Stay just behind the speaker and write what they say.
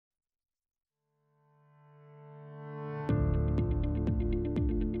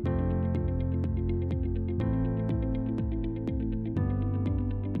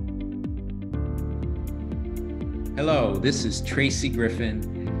Hello, this is Tracy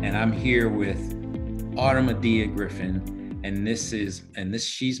Griffin, and I'm here with Autumn Adia Griffin,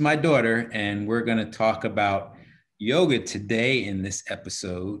 she's my daughter, and we're going to talk about yoga today in this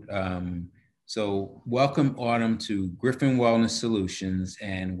episode. So welcome, Autumn, to Griffin Wellness Solutions,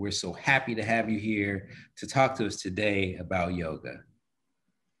 and we're so happy to have you here to talk to us today about yoga.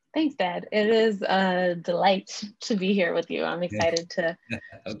 Thanks, Dad. It is a delight to be here with you. I'm excited to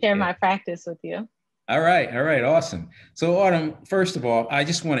share my practice with you. All right, awesome. So Autumn, first of all, I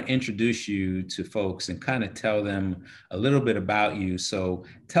just want to introduce you to folks and kind of tell them a little bit about you. So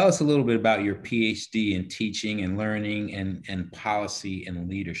tell us a little bit about your PhD in teaching and learning and policy and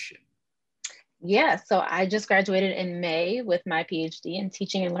leadership. Yeah, so I just graduated in May with my PhD in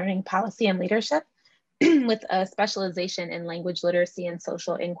teaching and learning policy and leadership with a specialization in language literacy and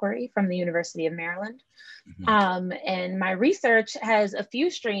social inquiry from the University of Maryland. And my research has a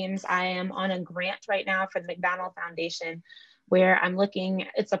few streams. I am on a grant right now for the McDonald Foundation, where I'm looking,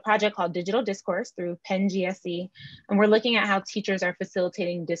 it's a project called Digital Discourse through Penn GSE, and we're looking at how teachers are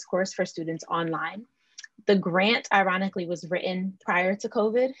facilitating discourse for students online. The grant, ironically, was written prior to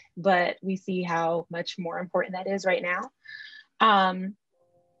COVID, but we see how much more important that is right now.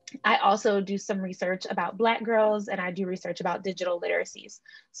 I also do some research about Black girls, and I do research about digital literacies.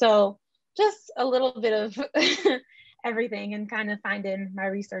 So just a little bit of everything and kind of finding my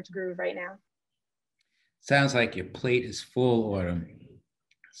research groove right now. Sounds like your plate is full, Autumn.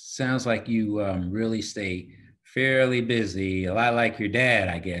 Sounds like you really stay fairly busy, a lot like your dad,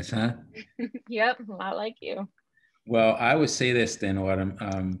 I guess, huh? Yep, a lot like you. Well, I would say this then,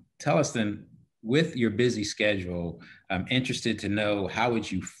 Autumn. Tell us then, with your busy schedule, I'm interested to know how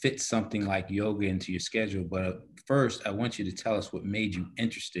would you fit something like yoga into your schedule? But first, I want you to tell us what made you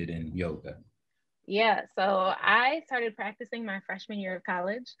interested in yoga. Yeah, so I started practicing my freshman year of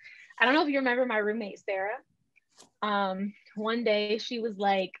college. I don't know if you remember my roommate, Sarah. One day she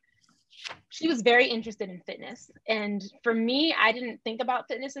was very interested in fitness. And for me, I didn't think about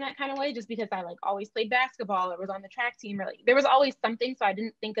fitness in that kind of way just because I always played basketball or was on the track team, or there was always something. So I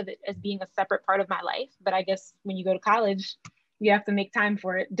didn't think of it as being a separate part of my life. But I guess when you go to college, you have to make time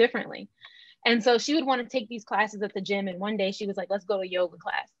for it differently. And so she would want to take these classes at the gym. And one day she was like, let's go to yoga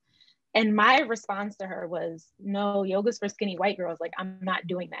class. And my response to her was, no, yoga's for skinny white girls. I'm not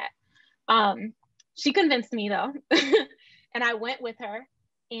doing that. She convinced me though. And I went with her.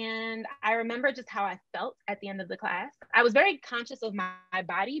 And I remember just how I felt at the end of the class. I was very conscious of my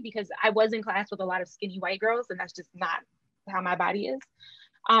body because I was in class with a lot of skinny white girls, and that's just not how my body is.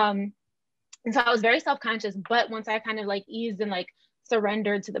 And so I was very self-conscious, but once I kind of eased and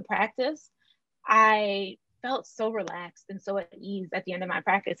surrendered to the practice, I felt so relaxed and so at ease at the end of my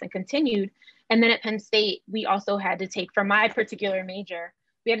practice and continued. And then at Penn State, we also had to take, for my particular major,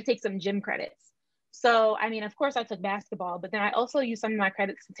 we had to take some gym credits. So, I mean, of course I took basketball, but then I also used some of my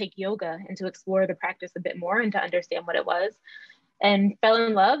credits to take yoga and to explore the practice a bit more and to understand what it was, and fell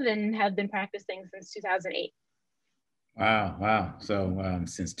in love and have been practicing since 2008. Wow. So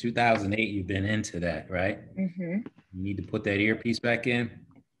since 2008, you've been into that, right? Mm-hmm. You need to put that earpiece back in?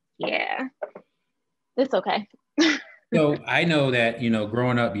 Yeah, it's okay. So I know that,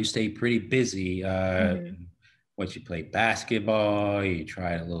 growing up, you stayed pretty busy. What, you played basketball, you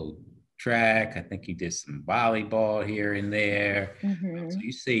tried a little track. I think you did some volleyball here and there. So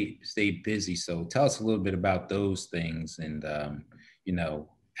you stayed busy. So tell us a little bit about those things. And,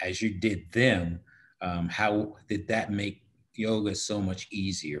 as you did them, how did that make yoga so much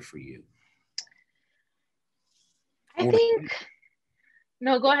easier for you?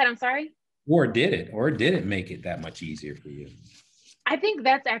 No, go ahead. I'm sorry. Or did it make it that much easier for you? I think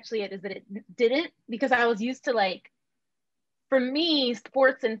that's actually it, is that it didn't, because I was used to for me,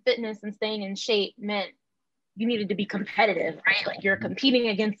 sports and fitness and staying in shape meant you needed to be competitive, right? You're competing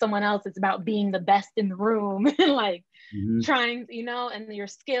against someone else. It's about being the best in the room and trying, and your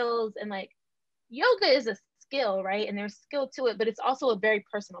skills, and yoga is a skill, right? And there's skill to it, but it's also a very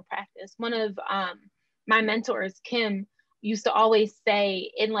personal practice. One of my mentors, Kim, used to always say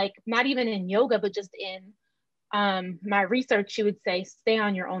in not even in yoga, but just in my research, she would say, stay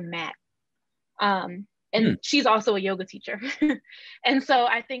on your own mat. And she's also a yoga teacher. And so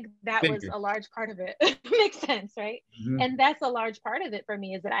I think that was a large part of it. Makes sense, right? And that's a large part of it for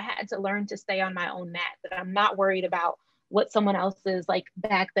me, is that I had to learn to stay on my own mat, that I'm not worried about what someone else's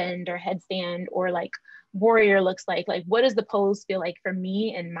back bend or headstand or warrior looks like. What does the pose feel like for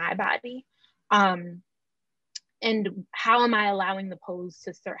me and my body? And how am I allowing the pose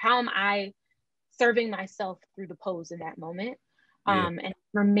to serve? How am I serving myself through the pose in that moment? And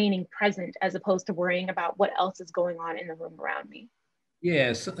remaining present, as opposed to worrying about what else is going on in the room around me.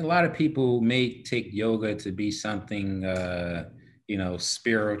 Yeah, so a lot of people may take yoga to be something,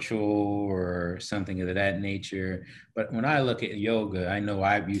 spiritual or something of that nature. But when I look at yoga, I know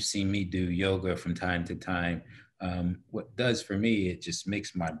you've seen me do yoga from time to time. What it does for me, it just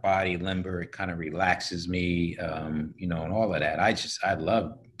makes my body limber. It kind of relaxes me, and all of that. I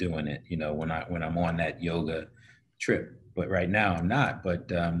love doing it, when I'm on that yoga trip. But right now I'm not. But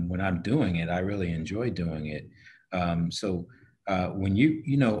when I'm doing it, I really enjoy doing it. So when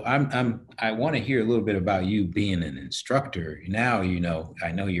I want to hear a little bit about you being an instructor. Now,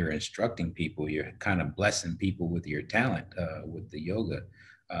 I know you're instructing people, you're kind of blessing people with your talent, with the yoga.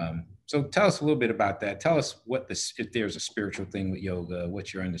 So tell us a little bit about that. Tell us if there's a spiritual thing with yoga,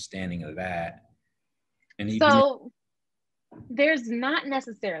 what's your understanding of that? And even, So there's not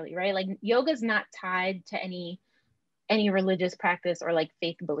necessarily, right? Like yoga is not tied to any religious practice or like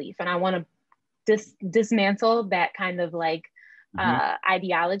faith belief. And I want to dismantle that kind of like mm-hmm,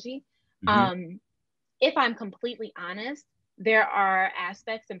 ideology. mm-hmm, Um, if I'm completely honest, there are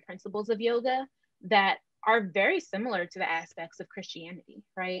aspects and principles of yoga that are very similar to the aspects of Christianity,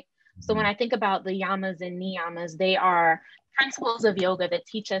 right? So when mm-hmm, I think about the yamas and niyamas, they are principles of yoga that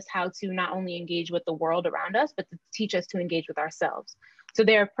teach us how to not only engage with the world around us, but to teach us to engage with ourselves. So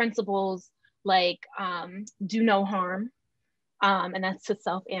there are principles like do no harm, and that's to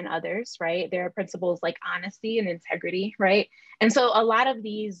self and others, right? There are principles like honesty and integrity, right? And so a lot of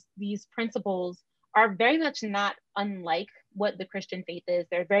these principles are very much not unlike what the Christian faith is.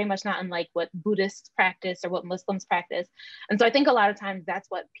 They're very much not unlike what Buddhists practice or what Muslims practice. And so I think a lot of times that's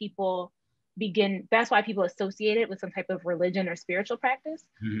why people associate it with some type of religion or spiritual practice.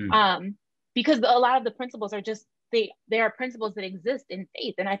 mm-hmm. Because a lot of the principles are just they are principles that exist in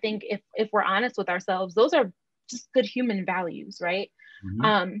faith. And I think if we're honest with ourselves, those are just good human values, right? Mm-hmm.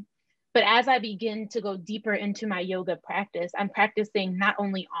 Um, but as I begin to go deeper into my yoga practice, I'm practicing not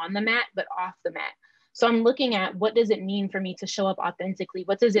only on the mat, but off the mat. So I'm looking at what does it mean for me to show up authentically?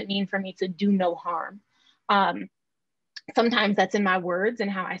 What does it mean for me to do no harm? Um, Sometimes that's in my words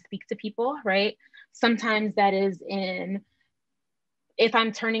and how I speak to people, right? Sometimes that is in if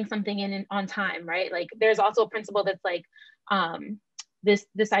I'm turning something in on time, right? Like there's also a principle that's like um, this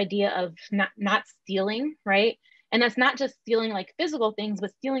idea of not stealing, right? And that's not just stealing like physical things,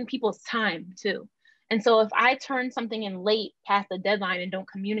 but stealing people's time too. And so if I turn something in late past the deadline and don't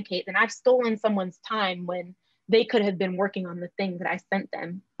communicate, then I've stolen someone's time when they could have been working on the thing that I sent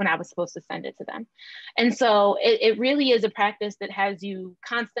them when I was supposed to send it to them. And so it really is a practice that has you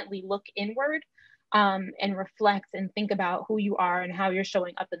constantly look inward, and reflect and think about who you are and how you're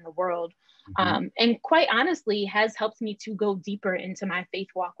showing up in the world. Mm-hmm. And quite honestly, has helped me to go deeper into my faith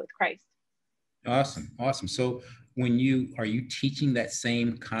walk with Christ. Awesome. Awesome. So are you teaching that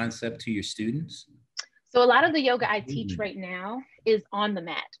same concept to your students? So a lot of the yoga I teach Mm-hmm. right now is on the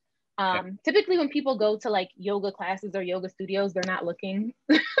mat. Okay. Typically when people go to like yoga classes or yoga studios, they're not looking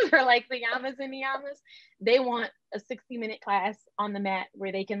for like the yamas and niyamas. They want a 60-minute class on the mat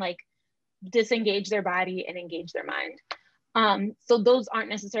where they can like disengage their body and engage their mind. So those aren't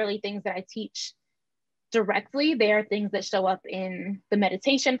necessarily things that I teach directly. They are things that show up in the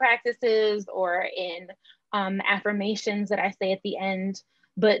meditation practices or in affirmations that I say at the end,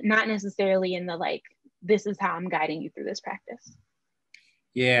 but not necessarily in the like, this is how I'm guiding you through this practice.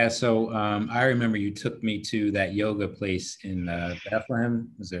 Yeah, so I remember you took me to that yoga place in Bethlehem.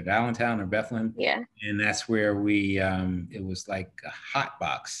 Was it Allentown or Bethlehem? Yeah. And that's where it was like a hot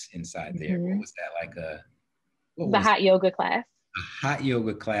box inside there. What Mm-hmm. was that? What The was hot yoga class. a hot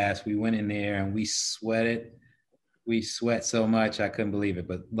yoga class? We went in there and we sweated. We sweat so much, I couldn't believe it.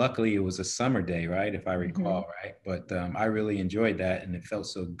 But luckily, it was a summer day, right? If I Mm-hmm. recall, right? But I really enjoyed that, and it felt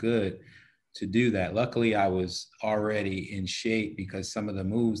so good to do that. Luckily, I was already in shape because some of the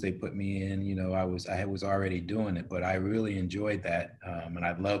moves they put me in, I was already doing it. But I really enjoyed that, and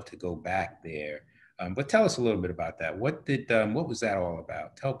I'd love to go back there. But tell us a little bit about that. What was that all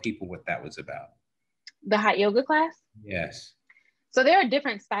about? Tell people what that was about. The hot yoga class. Yes. So there are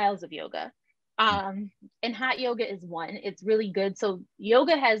different styles of yoga. And hot yoga is one. It's really good. So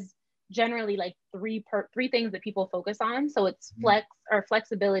yoga has generally like three things that people focus on. So it's Mhm.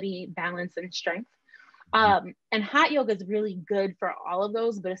 flexibility, balance, and strength. Mhm. And hot yoga is really good for all of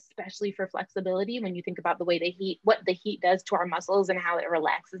those, but especially for flexibility when you think about what the heat does to our muscles and how it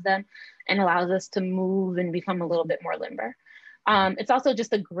relaxes them and allows us to move and become a little bit more limber. It's also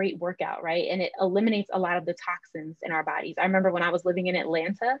just a great workout, right? And it eliminates a lot of the toxins in our bodies. I remember when I was living in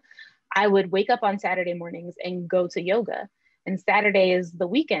Atlanta, I would wake up on Saturday mornings and go to yoga. And Saturday is the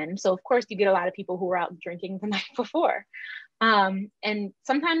weekend. So, of course, you get a lot of people who are out drinking the night before. And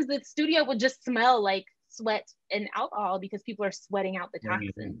sometimes the studio would just smell like sweat and alcohol because people are sweating out the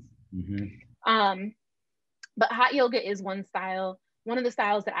toxins. Mm-hmm. But hot yoga is one style. One of the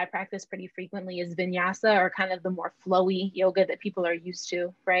styles that I practice pretty frequently is vinyasa, or kind of the more flowy yoga that people are used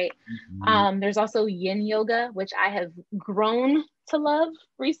to, right? Mm-hmm. There's also yin yoga, which I have grown to love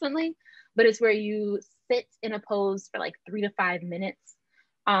recently, but it's where you sit in a pose for like 3 to 5 minutes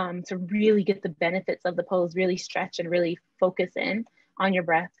to really get the benefits of the pose, really stretch and really focus in on your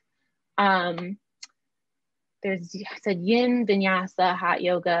breath. There's, I said, yin, vinyasa, hot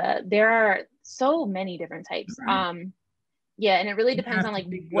yoga. There are so many different types. Right. Yeah, and it really I'm gonna depends have on to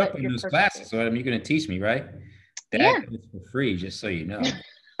like pick you up what in your those purpose classes. is. So you're going to teach me, right? That Yeah. is for free, just so you know.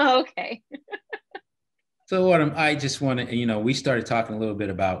 Okay. So Autumn, I just want to, we started talking a little bit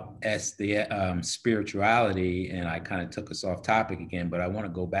about the spirituality, and I kind of took us off topic again, but I want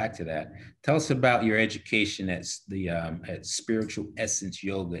to go back to that. Tell us about your education at Spiritual Essence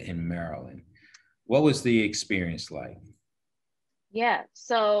Yoga in Maryland. What was the experience like? Yeah.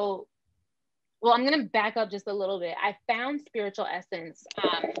 So, well, I'm going to back up just a little bit. I found Spiritual Essence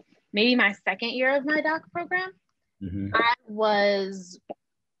maybe my second year of my doc program. Mm-hmm. I was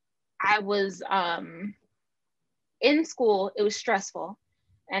in school. It was stressful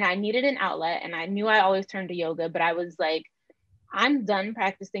and I needed an outlet, and I knew I always turned to yoga, but I was like, I'm done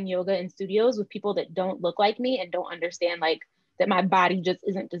practicing yoga in studios with people that don't look like me and don't understand like that my body just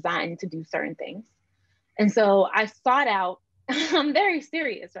isn't designed to do certain things. And so I sought out, I'm very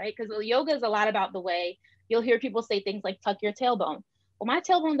serious, right? Because yoga is a lot about the way you'll hear people say things like tuck your tailbone. Well, my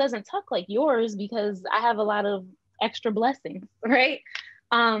tailbone doesn't tuck like yours because I have a lot of extra blessings, right?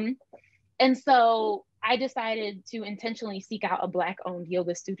 Um, and so I decided to intentionally seek out a Black owned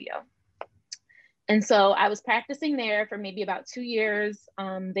yoga studio. And so I was practicing there for maybe about 2 years.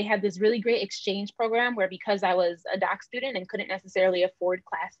 They had this really great exchange program where, because I was a doc student and couldn't necessarily afford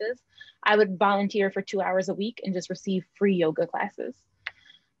classes, I would volunteer for 2 hours a week and just receive free yoga classes.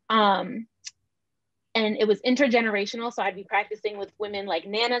 And it was intergenerational. So I'd be practicing with women like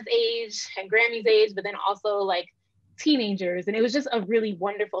Nana's age and Grammy's age, but then also like teenagers. And it was just a really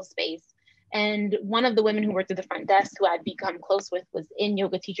wonderful space. And one of the women who worked at the front desk, who I'd become close with, was in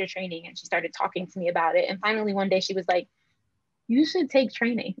yoga teacher training. And she started talking to me about it. And finally, one day she was like, you should take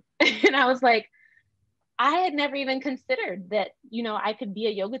training. And I was like, I had never even considered that, I could be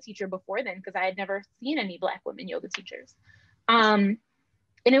a yoga teacher before then, because I had never seen any Black women yoga teachers.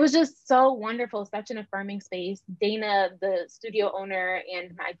 And it was just so wonderful, such an affirming space. Dana, the studio owner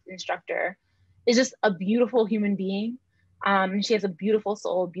and my instructor, is just a beautiful human being. She has a beautiful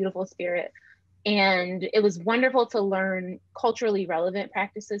soul, beautiful spirit. And it was wonderful to learn culturally relevant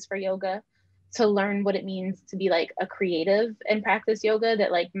practices for yoga, to learn what it means to be like a creative and practice yoga,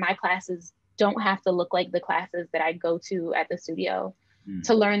 that like my classes don't have to look like the classes that I go to at the studio,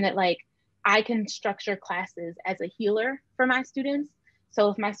 to learn that like I can structure classes as a healer for my students. So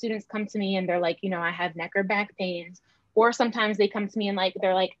if my students come to me and they're like, I have neck or back pains, or sometimes they come to me and like,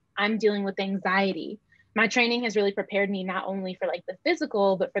 they're like, I'm dealing with anxiety. My training has really prepared me not only for like the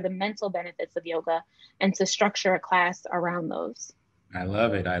physical, but for the mental benefits of yoga, and to structure a class around those. I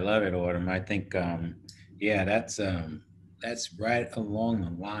love it. I love it, Autumn. I think, yeah, that's right along the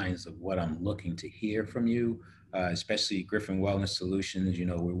lines of what I'm looking to hear from you, especially Griffin Wellness Solutions. We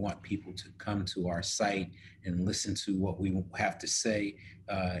want people to come to our site and listen to what we have to say,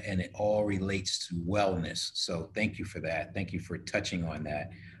 and it all relates to wellness. So thank you for that. Thank you for touching on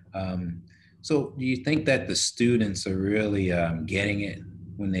that. So do you think that the students are really getting it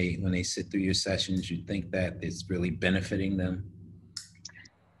when they sit through your sessions? You think that it's really benefiting them?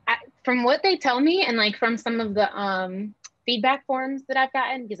 From what they tell me, and like from some of the feedback forms that I've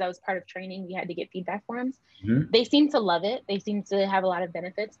gotten, because I was part of training, we had to get feedback forms. Mm-hmm. They seem to love it. They seem to have a lot of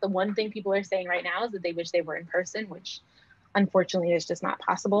benefits. The one thing people are saying right now is that they wish they were in person, which unfortunately is just not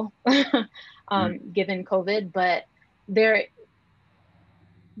possible given COVID, but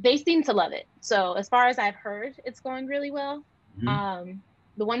they seem to love it. So as far as I've heard, it's going really well. Mm-hmm.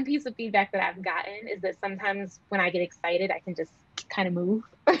 The one piece of feedback that I've gotten is that sometimes when I get excited, I can just kind of move.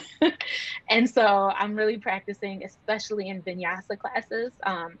 And so I'm really practicing, especially in vinyasa classes,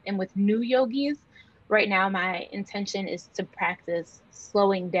 and with new yogis. Right now, my intention is to practice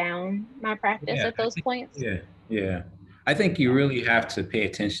slowing down my practice Yeah, at those points. yeah, yeah. I think you Yeah. really have to pay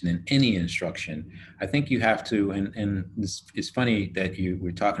attention in any instruction. I think you have to, and it's funny that you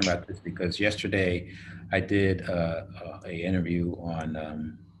were talking about this, because yesterday I did a interview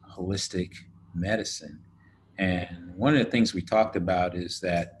on holistic medicine, and one of the things we talked about is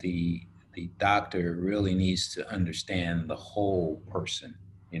that the doctor really needs to understand the whole person.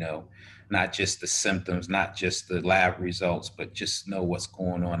 you know, not just the symptoms, not just the lab results, but just know what's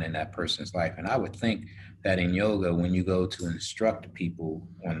going on in that person's life. And I would think that in yoga, when you go to instruct people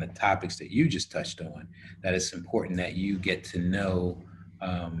on the topics that you just touched on, that it's important that you get to know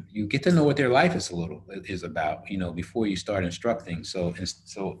what their life is about, before you start instructing. So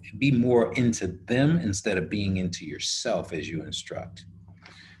be more into them instead of being into yourself as you instruct,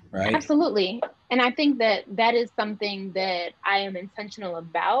 right? Absolutely. And I think that that is something that I am intentional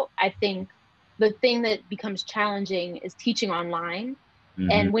about. I think the thing that becomes challenging is teaching online.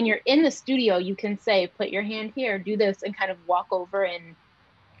 Mm-hmm. And when you're in the studio, you can say, put your hand here, do this, and kind of walk over and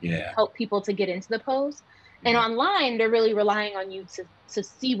Yeah. help people to get into the pose. And Yeah. online, they're really relying on you to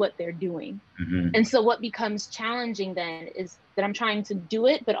see what they're doing. Mm-hmm. And so what becomes challenging then is that I'm trying to do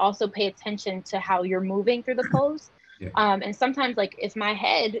it, but also pay attention to how you're moving through the pose. Yeah. And sometimes, like, if my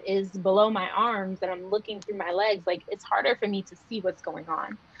head is below my arms and I'm looking through my legs, like, it's harder for me to see what's going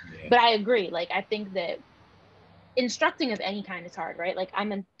on. Yeah. But I agree. Like, I think that instructing of any kind is hard, right? Like,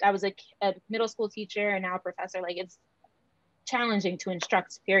 I was a middle school teacher and now a professor. Like, it's challenging to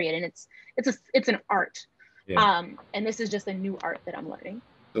instruct, period. And it's an art. Yeah. And this is just a new art that I'm learning.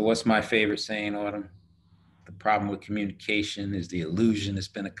 So what's my favorite saying, Autumn? The problem with communication is the illusion that's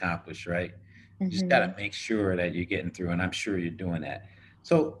been accomplished, right? You just got to Mm-hmm. make sure that you're getting through, and I'm sure you're doing that.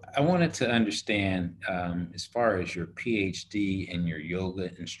 So I wanted to understand, as far as your PhD and your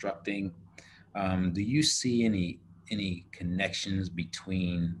yoga instructing, do you see any connections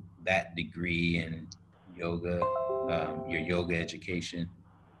between that degree and yoga, your yoga education?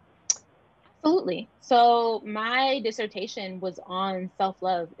 Absolutely. So my dissertation was on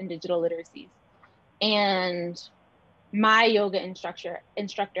self-love and digital literacies. And my yoga instructor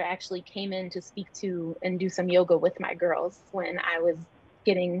actually came in to speak to and do some yoga with my girls when I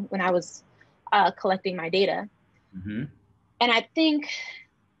was collecting my data. Mm-hmm. And I think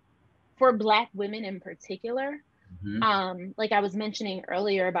for Black women in particular, Mm-hmm. like I was mentioning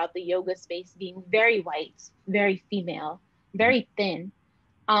earlier about the yoga space being very white, very female, very thin.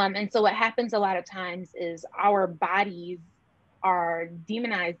 And so what happens a lot of times is our bodies are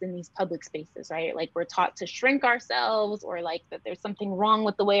demonized in these public spaces, right? Like we're taught to shrink ourselves, or like that there's something wrong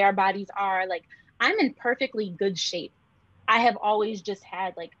with the way our bodies are. Like I'm in perfectly good shape. I have always just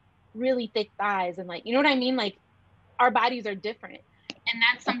had like really thick thighs and like, you know what I mean? Like our bodies are different. And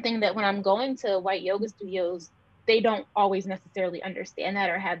that's something that when I'm going to white yoga studios, they don't always necessarily understand that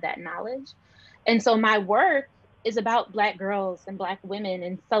or have that knowledge. And so my work is about Black girls and Black women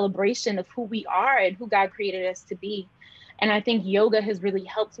and celebration of who we are and who God created us to be. And I think yoga has really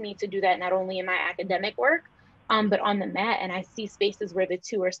helped me to do that, not only in my academic work, but on the mat. And I see spaces where the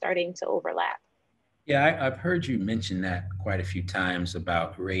two are starting to overlap. Yeah, I've heard you mention that quite a few times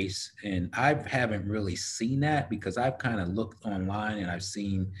about race, and I haven't really seen that because I've kind of looked online and I've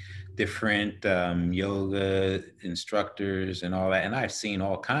seen different yoga instructors and all that, and I've seen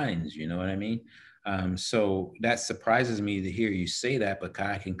all kinds, you know what I mean? So that surprises me to hear you say that, but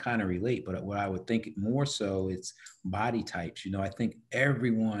I can kind of relate. But what I would think more so, it's body types. I think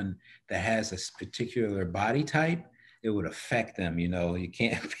everyone that has a particular body type, it would affect them. You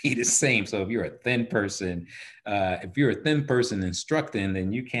can't be the same. So if you're a thin person instructing,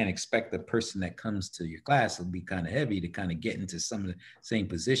 then you can't expect the person that comes to your class will be kind of heavy to kind of get into some of the same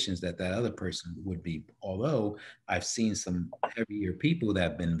positions that other person would be. Although I've seen some heavier people that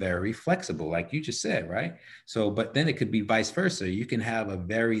have been very flexible, like you just said, right? So, but then it could be vice versa. You can have a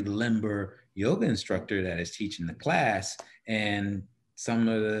very limber yoga instructor that is teaching the class, and some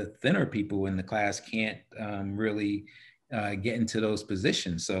of the thinner people in the class can't really get into those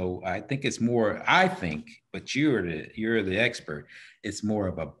positions. So I think it's more. I think, but you're the expert. It's more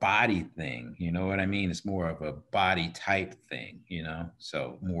of a body thing. You know what I mean? It's more of a body type thing.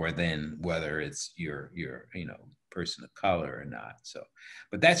 So more than whether it's your person of color or not. So,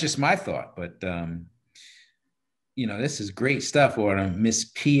 but that's just my thought. But this is great stuff. Or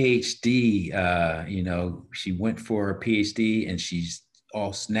Miss PhD, she went for a PhD and she's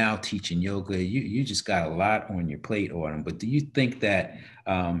also now teaching yoga. You just got a lot on your plate, Autumn. But do you think that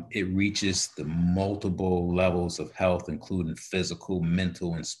it reaches the multiple levels of health, including physical,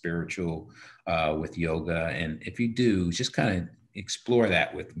 mental, and spiritual, with yoga? And if you do, just kind of explore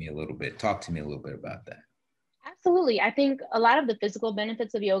that with me a little bit. Talk to me a little bit about that. Absolutely. I think a lot of the physical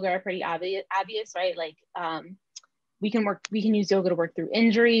benefits of yoga are pretty obvious, right? Like we can use yoga to work through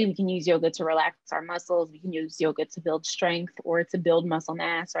injury. We can use yoga to relax our muscles. We can use yoga to build strength or to build muscle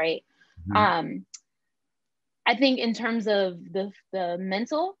mass, right? Mm-hmm. I think in terms of the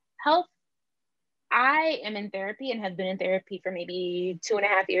mental health, I am in therapy and have been in therapy for maybe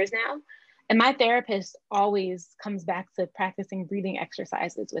 2.5 years now. And my therapist always comes back to practicing breathing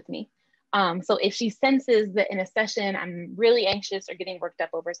exercises with me. So if she senses that in a session I'm really anxious or getting worked up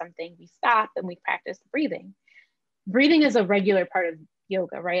over something, we stop and we practice breathing. Breathing is a regular part of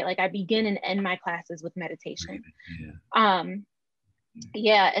yoga, right? Like I begin and end my classes with meditation.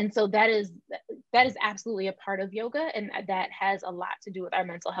 Yeah, and so that is absolutely a part of yoga, and that has a lot to do with our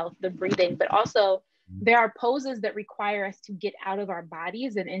mental health, the breathing, but also there are poses that require us to get out of our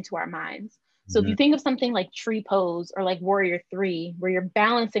bodies and into our minds. So if you think of something like tree pose or like warrior three, where you're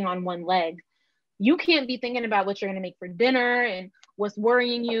balancing on one leg, you can't be thinking about what you're going to make for dinner and what's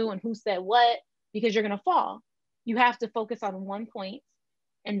worrying you and who said what, because you're going to fall. You have to focus on one point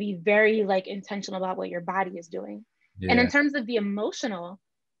and be very like intentional about what your body is doing. Yeah. And in terms of the emotional,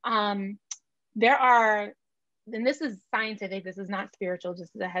 there are, and this is scientific, this is not spiritual,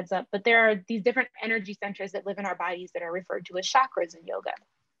 just as a heads up, but there are these different energy centers that live in our bodies that are referred to as chakras in yoga.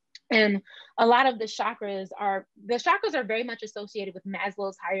 And a lot of the chakras are very much associated with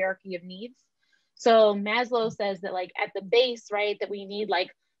Maslow's hierarchy of needs. So Maslow says that like at the base, right, that we need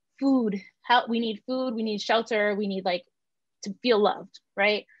like food, we need shelter, we need like to feel loved,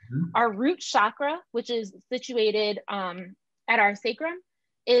 right? Our root chakra, which is situated at our sacrum,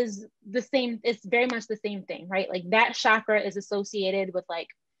 is the same. It's very much the same thing, right? Like that chakra is associated with like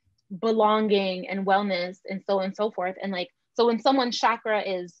belonging and wellness and so on and so forth. And like, so when someone's chakra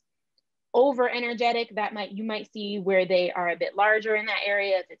is over energetic, you might see where they are a bit larger in that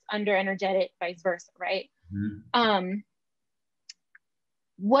area. If it's under energetic, vice versa, right?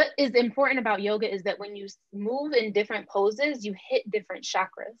 What is important about yoga is that when you move in different poses, you hit different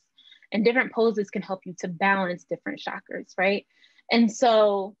chakras, and different poses can help you to balance different chakras, right? And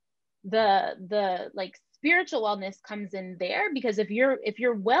so the like spiritual wellness comes in there, because if you're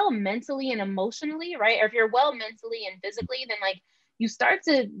well mentally and emotionally, right? Or if you're well mentally and physically, then like you start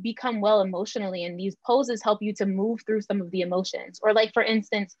to become well emotionally, and these poses help you to move through some of the emotions. Or like, for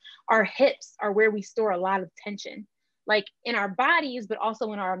instance, our hips are where we store a lot of tension, like in our bodies, but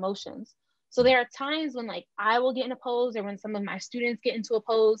also in our emotions. So there are times when like I will get in a pose, or when some of my students get into a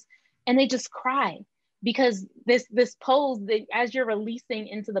pose and they just cry, because this pose, that as you're releasing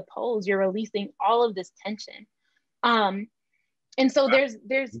into the pose, you're releasing all of this tension. And so there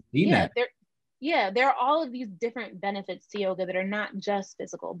are all of these different benefits to yoga that are not just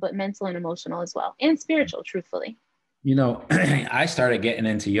physical, but mental and emotional as well, and spiritual, truthfully. You know, I started getting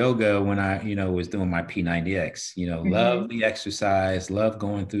into yoga when I, was doing my P90X, love the exercise, love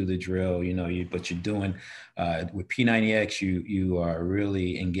going through the drill, but you're doing, with P90X, you are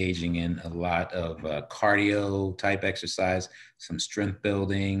really engaging in a lot of cardio type exercise, some strength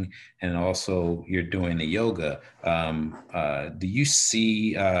building, and also you're doing the yoga. Do you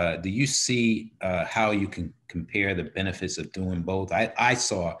see how you can compare the benefits of doing both? I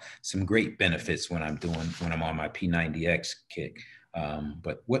saw some great benefits when I'm on my P90X kick.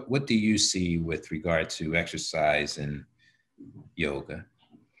 But what do you see with regard to exercise and yoga?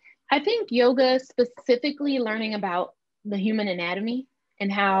 I think yoga, specifically learning about the human anatomy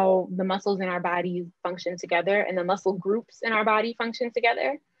and how the muscles in our body function together, and the muscle groups in our body function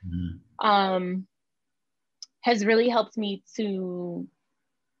together, has really helped me to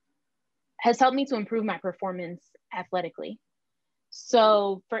improve my performance athletically.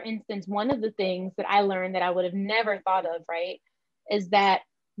 So for instance, one of the things that I learned that I would have never thought of, right, is that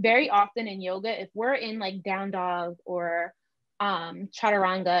very often in yoga, if we're in like down dog or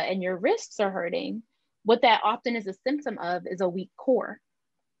chaturanga and your wrists are hurting, what that often is a symptom of is a weak core,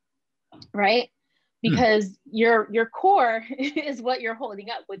 right? Because your core is what you're holding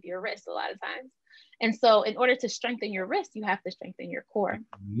up with your wrist a lot of times. And so in order to strengthen your wrist, you have to strengthen your core.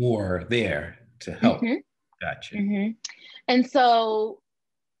 More there to help. Gotcha. And so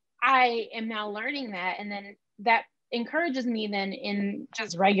I am now learning that, and then that encourages me then in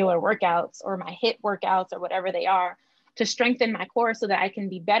just regular workouts or my HIIT workouts or whatever they are, to strengthen my core so that I can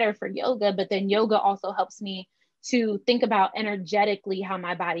be better for yoga. But then yoga also helps me to think about energetically how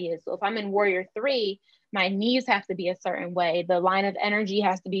my body is. So if I'm in warrior three, my knees have to be a certain way. The line of energy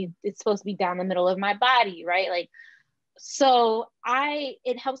it's supposed to be down the middle of my body, right? Like, so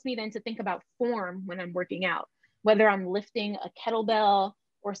it helps me then to think about form when I'm working out, whether I'm lifting a kettlebell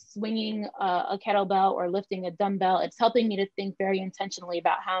or swinging a kettlebell or lifting a dumbbell. It's helping me to think very intentionally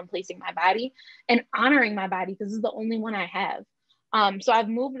about how I'm placing my body and honoring my body, because this is the only one I have. So I've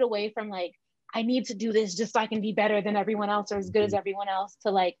moved away from like, I need to do this just so I can be better than everyone else or as good as everyone else,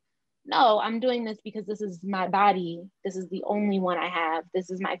 to like, no, I'm doing this because this is my body. This is the only one I have.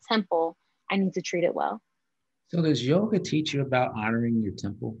 This is my temple. I need to treat it well. So does yoga teach you about honoring your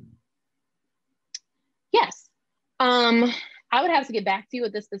temple? Yes. I would have to get back to you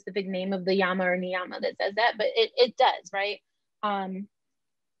with the specific name of the yama or niyama that says that, but it does, right?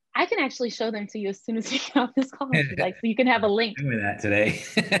 I can actually show them to you as soon as we get off this call if you'd like, so you can have a link. Doing that today.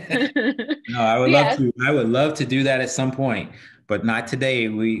 No, I would love Yes. to. I would love to do that at some point, but not today.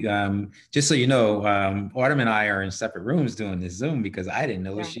 We just so you know, Autumn and I are in separate rooms doing this Zoom because I didn't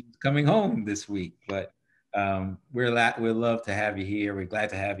know Yeah. she was coming home this week. But we'd love to have you here. We're glad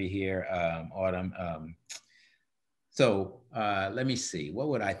to have you here, Autumn. So let me see. What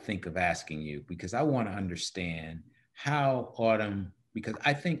would I think of asking you? Because I want to understand how Autumn, because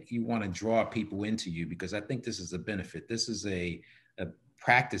I think you want to draw people into you because I think this is a benefit. This is a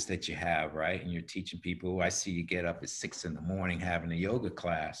practice that you have, right? And you're teaching people. I see you get up at 6 a.m. having a yoga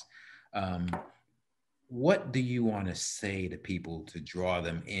class. What do you want to say to people to draw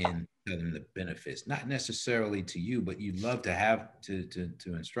them in, tell them the benefits? Not necessarily to you, but you'd love to have to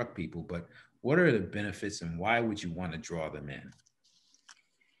instruct people. But what are the benefits and why would you want to draw them in?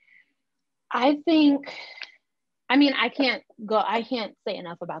 I think, I mean, I can't say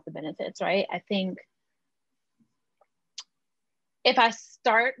enough about the benefits, right? I think if I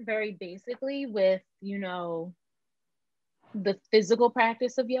start very basically with, you know, the physical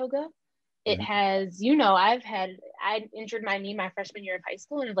practice of yoga, it has, you know, I injured my knee my freshman year of high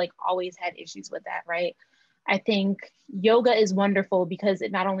school and have like always had issues with that, right? I think yoga is wonderful because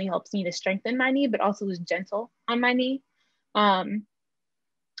it not only helps me to strengthen my knee, but also is gentle on my knee. I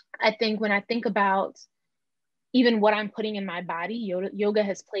think when I think about even what I'm putting in my body, yoga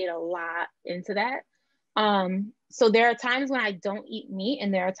has played a lot into that. So there are times when I don't eat meat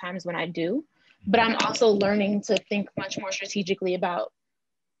and there are times when I do, but I'm also learning to think much more strategically about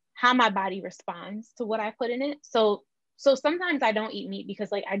how my body responds to what I put in it. So sometimes I don't eat meat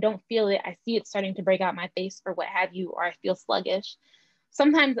because like I don't feel it. I see it starting to break out my face or what have you, or I feel sluggish.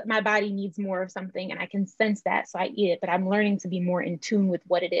 Sometimes my body needs more of something and I can sense that, so I eat it, but I'm learning to be more in tune with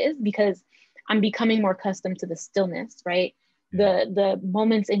what it is because I'm becoming more accustomed to the stillness, right? Yeah. The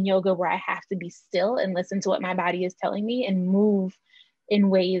moments in yoga where I have to be still and listen to what my body is telling me and move in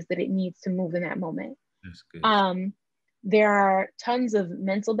ways that it needs to move in that moment. That's good. There are tons of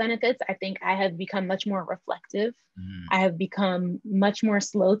mental benefits. I think I have become much more reflective. I have become much more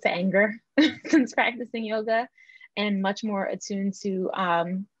slow to anger since practicing yoga and much more attuned to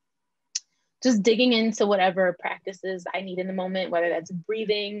just digging into whatever practices I need in the moment, whether that's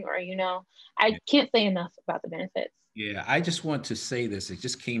breathing or, you know, I can't say enough about the benefits. Yeah, I just want to say this. It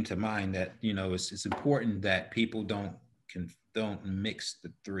just came to mind that, you know, it's important that people don't mix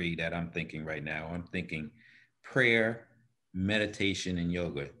the three that I'm thinking right now. I'm thinking prayer, meditation, and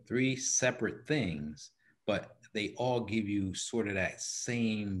yoga. Three separate things, but they all give you sort of that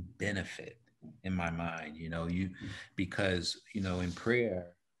same benefit in my mind, you know, because, you know, in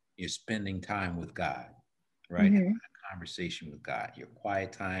prayer, you're spending time with God, right? Having a conversation with God, your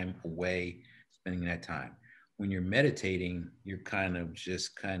quiet time away, spending that time. When you're meditating, you're kind of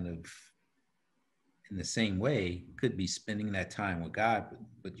in the same way, could be spending that time with God,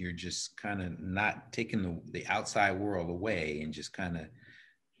 but you're just kind of not taking the outside world away and just kind of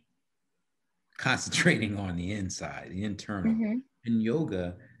concentrating on the inside, the internal. In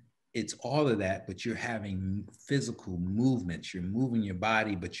yoga, it's all of that, but you're having physical movements. You're moving your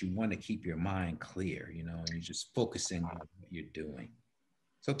body, but you want to keep your mind clear, you know, and you're just focusing on what you're doing.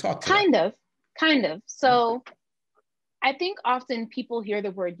 So talk to that. Kind of. So I think often people hear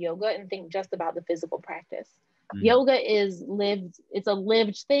the word yoga and think just about the physical practice. Yoga is lived, it's a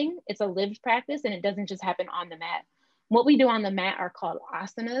lived thing, it's a lived practice, and it doesn't just happen on the mat. What we do on the mat are called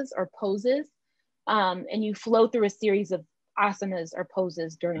asanas or poses, and you flow through a series of asanas or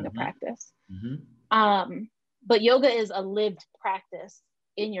poses during the practice. But yoga is a lived practice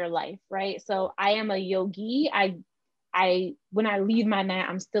in your life, right? So I am a yogi. I when I leave my mat,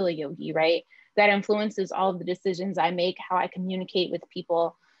 I'm still a yogi, right? That influences all of the decisions I make, how I communicate with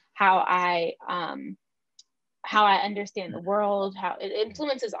people, how I understand the world, how it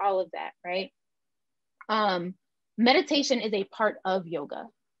influences all of that, right? Meditation is a part of yoga,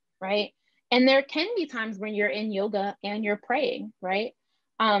 right? And there can be times when you're in yoga and you're praying, right?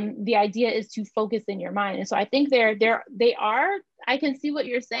 The idea is to focus in your mind. And so I think they are, I can see what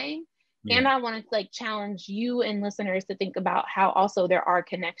you're saying. Yeah. And I want to like challenge you and listeners to think about how also there are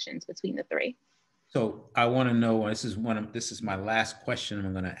connections between the three. So I want to know, this is my last question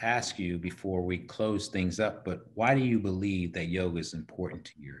I'm going to ask you before we close things up, but why do you believe that yoga is important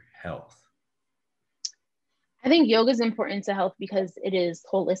to your health? I think yoga is important to health because it is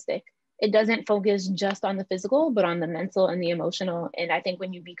holistic. It doesn't focus just on the physical, but on the mental and the emotional. And I think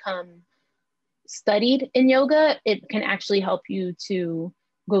when you become studied in yoga, it can actually help you to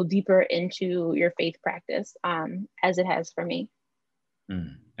go deeper into your faith practice, as it has for me.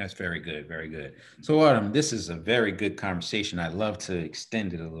 That's very good. Very good. So Autumn, this is a very good conversation. I'd love to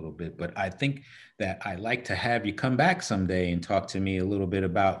extend it a little bit, but I think that I'd like to have you come back someday and talk to me a little bit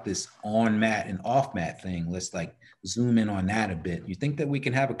about this on mat and off mat thing. Let's like zoom in on that a bit. You think that we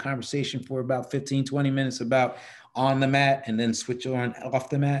can have a conversation for about 15, 20 minutes about on the mat and then switch on off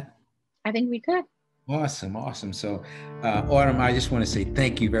the mat? I think we could. Awesome, awesome. So, Autumn, I just want to say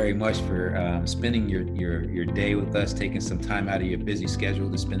thank you very much for spending your day with us, taking some time out of your busy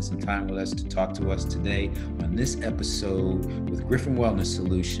schedule to spend some time with us to talk to us today on this episode with Griffin Wellness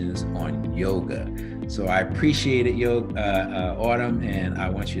Solutions on yoga. So I appreciate it, Autumn, and I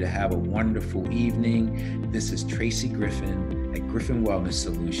want you to have a wonderful evening. This is Tracy Griffin at Griffin Wellness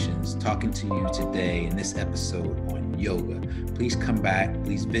Solutions talking to you today in this episode on yoga. Please come back.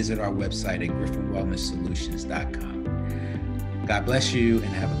 Please visit our website at griffinwellnesssolutions.com. God bless you and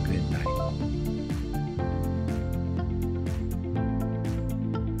have a good night.